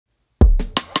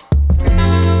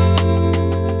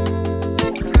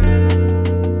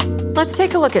Let's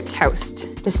take a look at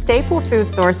toast, the staple food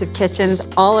source of kitchens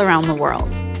all around the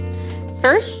world.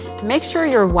 First, make sure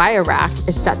your wire rack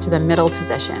is set to the middle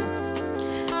position.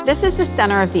 This is the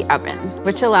center of the oven,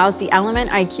 which allows the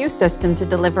Element IQ system to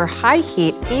deliver high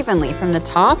heat evenly from the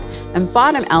top and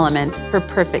bottom elements for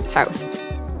perfect toast.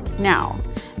 Now,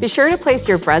 be sure to place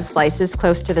your bread slices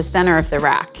close to the center of the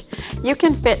rack. You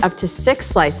can fit up to 6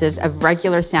 slices of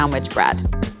regular sandwich bread.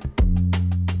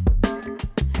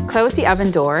 Close the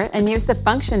oven door and use the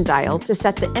function dial to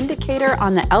set the indicator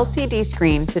on the LCD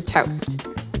screen to toast.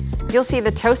 You'll see the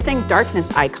toasting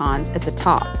darkness icons at the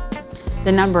top.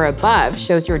 The number above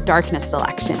shows your darkness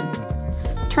selection.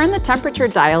 Turn the temperature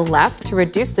dial left to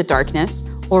reduce the darkness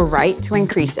or right to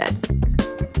increase it.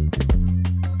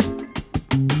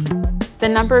 The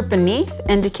number beneath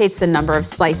indicates the number of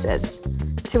slices.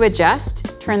 To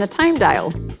adjust, turn the time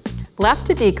dial, left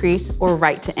to decrease or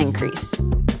right to increase.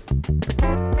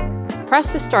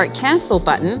 Press the Start Cancel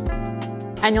button,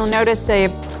 and you'll notice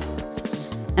and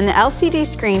the LCD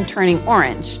screen turning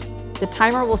orange. The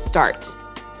timer will start.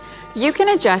 You can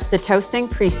adjust the toasting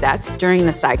presets during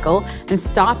the cycle and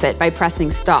stop it by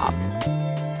pressing Stop.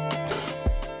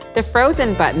 The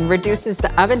Frozen button reduces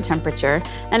the oven temperature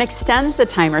and extends the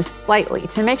timer slightly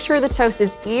to make sure the toast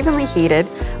is evenly heated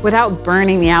without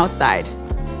burning the outside.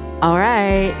 All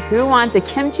right, who wants a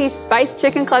kimchi spiced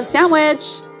chicken club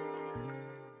sandwich?